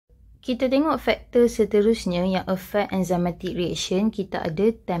Kita tengok faktor seterusnya yang affect enzymatic reaction, kita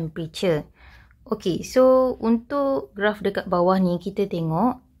ada temperature. Okay, so untuk graf dekat bawah ni kita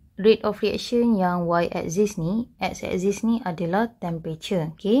tengok rate of reaction yang y-axis ni, x-axis ni adalah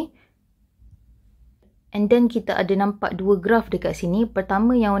temperature. Okay. And then kita ada nampak dua graf dekat sini.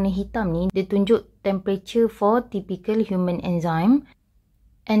 Pertama yang warna hitam ni, dia tunjuk temperature for typical human enzyme.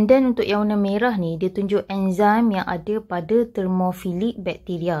 And then untuk yang warna merah ni, dia tunjuk enzim yang ada pada thermophilic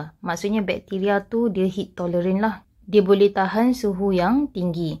bacteria. Maksudnya bakteria tu dia heat tolerant lah. Dia boleh tahan suhu yang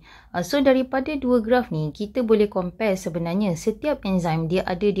tinggi. So daripada dua graf ni, kita boleh compare sebenarnya setiap enzim dia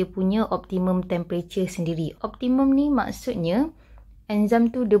ada dia punya optimum temperature sendiri. Optimum ni maksudnya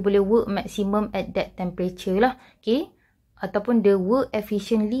enzim tu dia boleh work maximum at that temperature lah. Okay. Ataupun dia work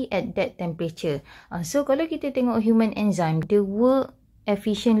efficiently at that temperature. So kalau kita tengok human enzyme, dia work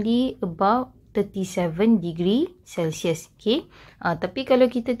efficiently about 37 degree Celsius. Okay. Tapi kalau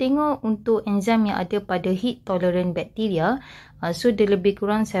kita tengok untuk enzim yang ada pada heat tolerant bacteria, so dia lebih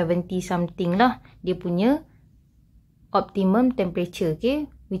kurang 70 something lah dia punya optimum temperature. Okay.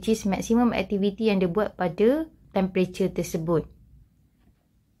 Which is maximum activity yang dia buat pada temperature tersebut.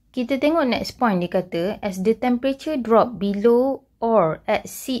 Kita tengok next point, dia kata as the temperature drop below or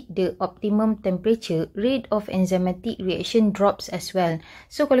exceed the optimum temperature, rate of enzymatic reaction drops as well.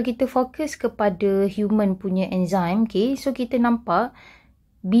 So kalau kita fokus kepada human punya enzim, okay, so kita nampak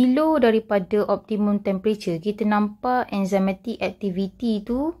below daripada optimum temperature, kita nampak enzymatic activity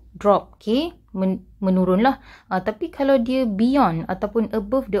tu drop, okay, menurun lah. Tapi kalau dia beyond ataupun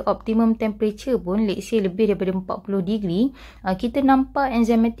above the optimum temperature pun, let's say lebih daripada 40 degree, kita nampak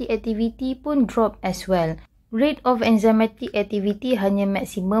enzymatic activity pun drop as well. Rate of enzymatic activity hanya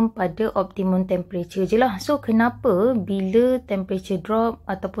maksimum pada optimum temperature je lah. So kenapa bila temperature drop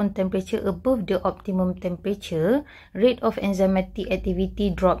ataupun temperature above the optimum temperature, rate of enzymatic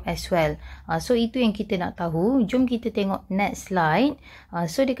activity drop as well. So itu yang kita nak tahu. Jom kita tengok next slide.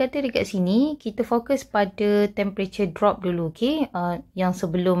 So dia kata dekat sini kita fokus pada temperature drop dulu, okay? Yang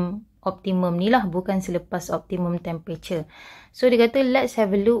sebelum optimum ni lah, bukan selepas optimum temperature. So dia kata let's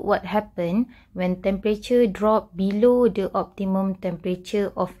have a look what happen when temperature drop below the optimum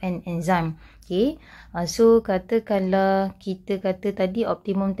temperature of an enzyme. Okay. So katakanlah kita kata tadi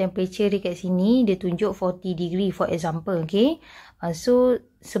optimum temperature dekat sini dia tunjuk 40 degree for example. Okay. So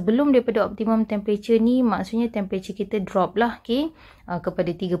sebelum daripada optimum temperature ni, maksudnya temperature kita drop lah, okay, kepada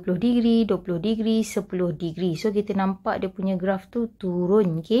 30 degree, 20 degree, 10 degree. So kita nampak dia punya graf tu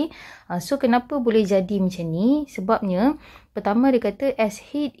turun, okay. So kenapa boleh jadi macam ni? Sebabnya pertama dia kata as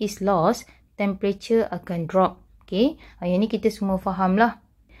heat is lost, temperature akan drop, okay. Yang ni kita semua faham lah.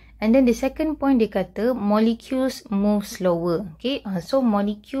 And then the second point dia kata molecules move slower, okay. So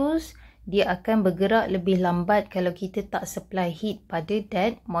molecules dia akan bergerak lebih lambat kalau kita tak supply heat pada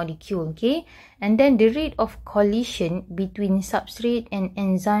that molecule, okay. And then the rate of collision between substrate and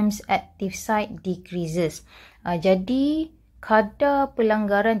enzymes active site decreases. Jadi kadar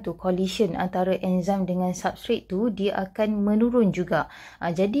pelanggaran tu, collision antara enzim dengan substrate tu, dia akan menurun juga.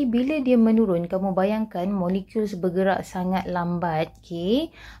 Jadi bila dia menurun, kamu bayangkan molekul bergerak sangat lambat, okay.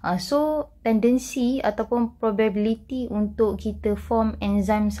 So tendensi ataupun probability untuk kita form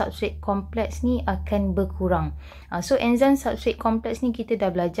enzim substrate complex ni akan berkurang. So enzim substrate complex ni kita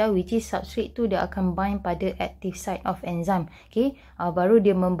dah belajar, which is substrate tu dia akan bind pada active site of enzyme, okay. Baru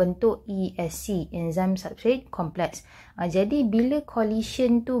dia membentuk ESC, enzim substrate complex. Jadi bila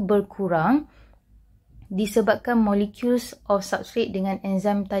collision tu berkurang disebabkan molecules of substrate dengan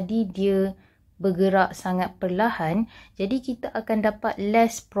enzim tadi dia bergerak sangat perlahan, jadi kita akan dapat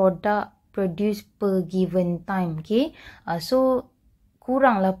less product produced per given time, okay. So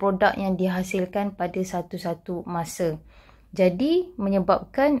kuranglah produk yang dihasilkan pada satu-satu masa. Jadi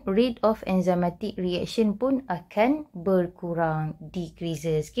menyebabkan rate of enzymatic reaction pun akan berkurang,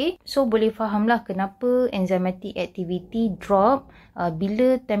 decreases, okay. So boleh fahamlah kenapa enzymatic activity drop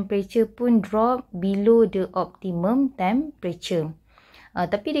bila temperature pun drop below the optimum temperature.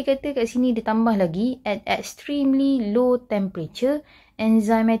 Tapi dia kata kat sini dia tambah lagi, at extremely low temperature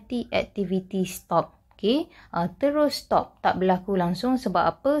enzymatic activity stop. Okay, terus stop, tak berlaku langsung. Sebab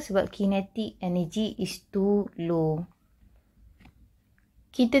apa? Sebab kinetic energy is too low.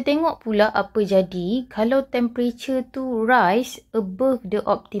 Kita tengok pula apa jadi kalau temperature tu rise above the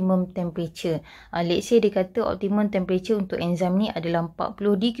optimum temperature. Let's say dia kata optimum temperature untuk enzim ni adalah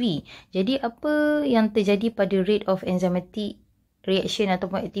 40 degree. Jadi apa yang terjadi pada rate of enzymatic reaction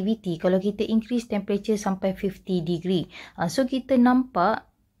ataupun activity kalau kita increase temperature sampai 50 degree? So kita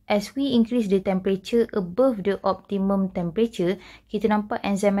nampak as we increase the temperature above the optimum temperature, kita nampak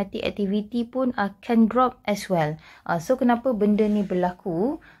enzymatic activity pun akan drop as well. So kenapa benda ni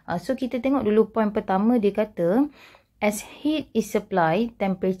berlaku? So kita tengok dulu point pertama, dia kata as heat is supplied,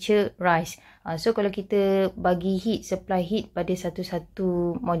 temperature rise. So kalau kita bagi heat, supply heat pada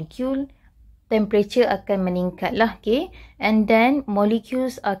satu-satu molekul, temperature akan meningkat lah, okay? And then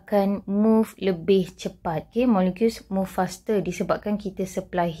molecules akan move lebih cepat, okay? Molecules move faster disebabkan kita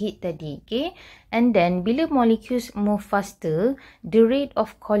supply heat tadi, okay? And then bila molecules move faster, the rate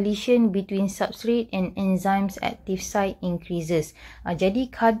of collision between substrate and enzymes active site increases. Jadi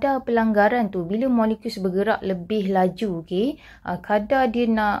kadar pelanggaran tu bila molecules bergerak lebih laju, okay? Kadar dia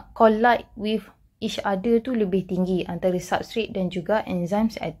nak collide with each other tu lebih tinggi antara substrate dan juga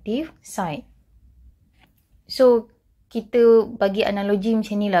enzymes active site. So, kita bagi analogi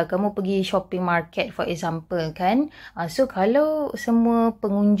macam ni lah. Kamu pergi shopping market for example kan. So, kalau semua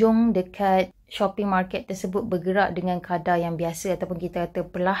pengunjung dekat shopping market tersebut bergerak dengan kadar yang biasa ataupun kita kata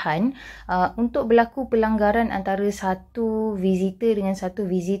perlahan, untuk berlaku pelanggaran antara satu visitor dengan satu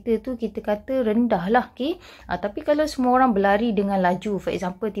visitor tu kita kata rendah lah. Okay? Tapi kalau semua orang berlari dengan laju, for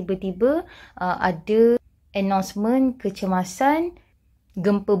example tiba-tiba ada announcement kecemasan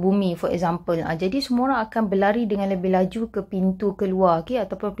gempa bumi for example. Jadi semua orang akan berlari dengan lebih laju ke pintu keluar, okay?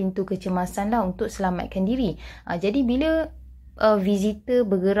 Ataupun pintu kecemasan lah untuk selamatkan diri. Jadi bila visitor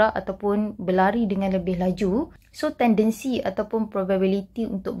bergerak ataupun berlari dengan lebih laju, so tendensi ataupun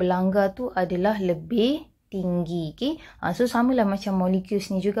probability untuk berlanggar tu adalah lebih tinggi, okay? So samalah macam molecules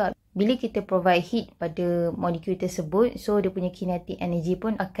ni juga. Bila kita provide heat pada molekul tersebut, so dia punya kinetic energy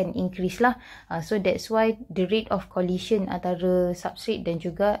pun akan increase lah. So that's why the rate of collision antara substrate dan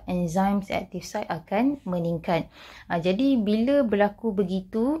juga enzymes active site akan meningkat. Jadi bila berlaku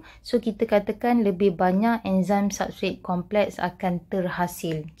begitu, so kita katakan lebih banyak enzim substrate kompleks akan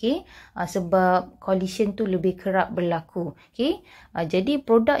terhasil, okay? Sebab collision tu lebih kerap berlaku, okay? Jadi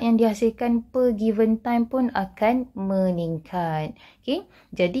produk yang dihasilkan per given time pun akan meningkat, okay?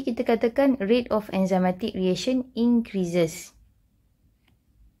 Jadi kita katakan rate of enzymatic reaction increases.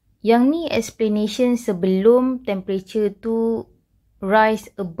 Yang ni explanation sebelum temperature tu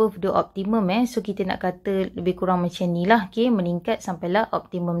rise above the optimum. So kita nak kata lebih kurang macam ni lah, okay? Meningkat sampailah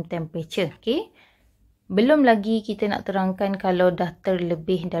optimum temperature, okay? Belum lagi kita nak terangkan kalau dah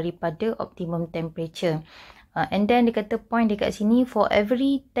terlebih daripada optimum temperature. And then dia kata point dekat sini, for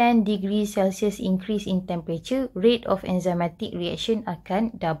every 10 degrees Celsius increase in temperature, rate of enzymatic reaction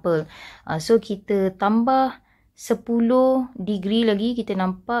akan double. So kita tambah 10 degree lagi, kita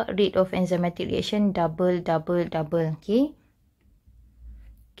nampak rate of enzymatic reaction double. Okay.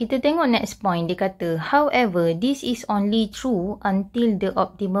 Kita tengok next point, dia kata, however, this is only true until the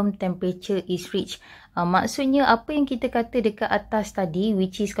optimum temperature is reached. Maksudnya apa yang kita kata dekat atas tadi,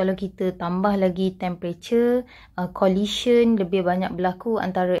 which is kalau kita tambah lagi temperature, collision lebih banyak berlaku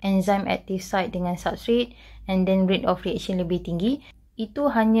antara enzyme active site dengan substrate, and then rate of reaction lebih tinggi, itu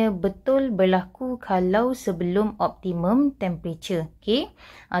hanya betul berlaku kalau sebelum optimum temperature. Okay?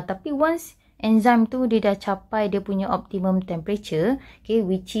 Tapi once enzim tu dia dah capai dia punya optimum temperature, okay,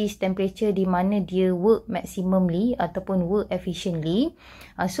 which is temperature di mana dia work maximally ataupun work efficiently,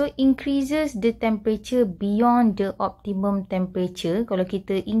 so increases the temperature beyond the optimum temperature. Kalau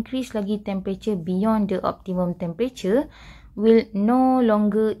kita increase lagi temperature beyond the optimum temperature, will no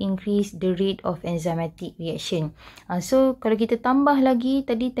longer increase the rate of enzymatic reaction. So kalau kita tambah lagi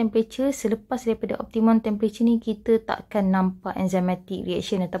tadi temperature selepas daripada optimum temperature ni, kita takkan nampak enzymatic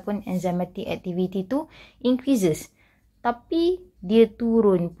reaction ataupun enzymatic activity tu increases, tapi dia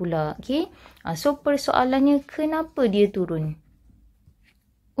turun pula, okay? So persoalannya, kenapa dia turun?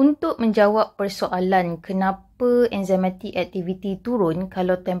 Untuk menjawab persoalan kenapa enzymatic activity turun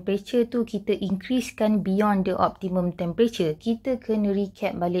kalau temperature tu kita increasekan beyond the optimum temperature, kita kena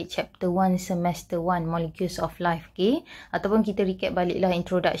recap balik chapter 1 semester 1 Molecules of Life, okay? Ataupun kita recap baliklah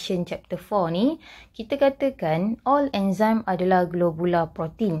introduction chapter 4 ni. Kita katakan all enzyme adalah globular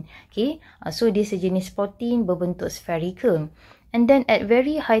protein, okay? So dia sejenis protein berbentuk spherical. And then at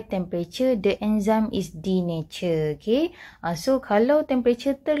very high temperature, the enzyme is denatured, okay? So kalau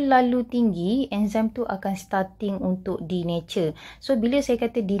temperature terlalu tinggi, enzim tu akan starting untuk denature. So bila saya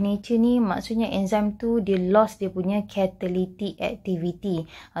kata denature ni, maksudnya enzim tu dia lost dia punya catalytic activity.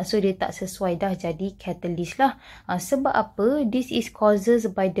 So dia tak sesuai dah jadi catalyst lah. Sebab apa? This is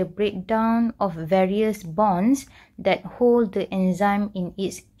causes by the breakdown of various bonds that hold the enzyme in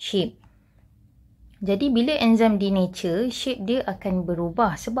its shape. Jadi bila enzim denature, shape dia akan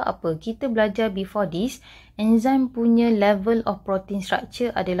berubah. Sebab apa? Kita belajar before this, enzim punya level of protein structure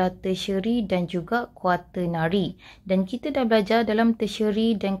adalah tertiary dan juga quaternary. Dan kita dah belajar dalam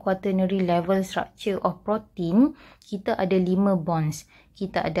tertiary dan quaternary level structure of protein, kita ada 5 bonds.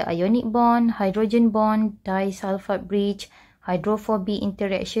 Kita ada ionic bond, hydrogen bond, disulfide bridge, hydrophobic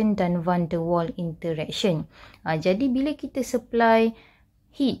interaction dan van der Waals interaction. Jadi bila kita supply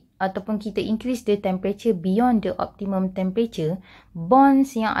heat ataupun kita increase the temperature beyond the optimum temperature,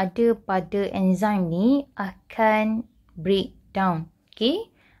 bonds yang ada pada enzim ni akan break down. Okay?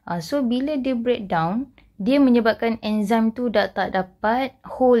 So bila dia break down, dia menyebabkan enzim tu dah tak dapat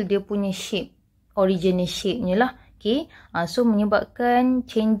hold dia punya shape, original shape-nya lah. Okay? So menyebabkan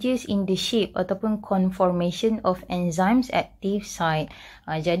changes in the shape ataupun conformation of enzymes active site.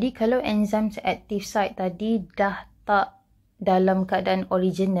 Jadi kalau enzymes active site tadi dah tak dalam keadaan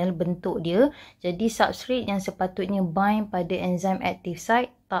original bentuk dia, jadi substrate yang sepatutnya bind pada enzim active site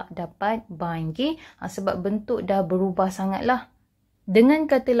tak dapat bind. Okay? Sebab bentuk dah berubah sangat lah. Dengan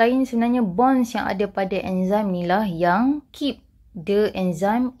kata lain, sebenarnya bonds yang ada pada enzim ni lah yang keep the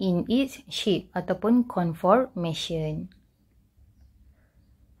enzyme in its shape ataupun conformation.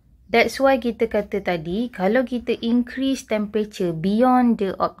 That's why kita kata tadi, kalau kita increase temperature beyond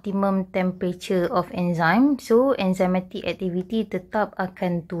the optimum temperature of enzyme, so enzymatic activity tetap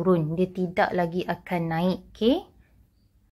akan turun. Dia tidak lagi akan naik. Okay?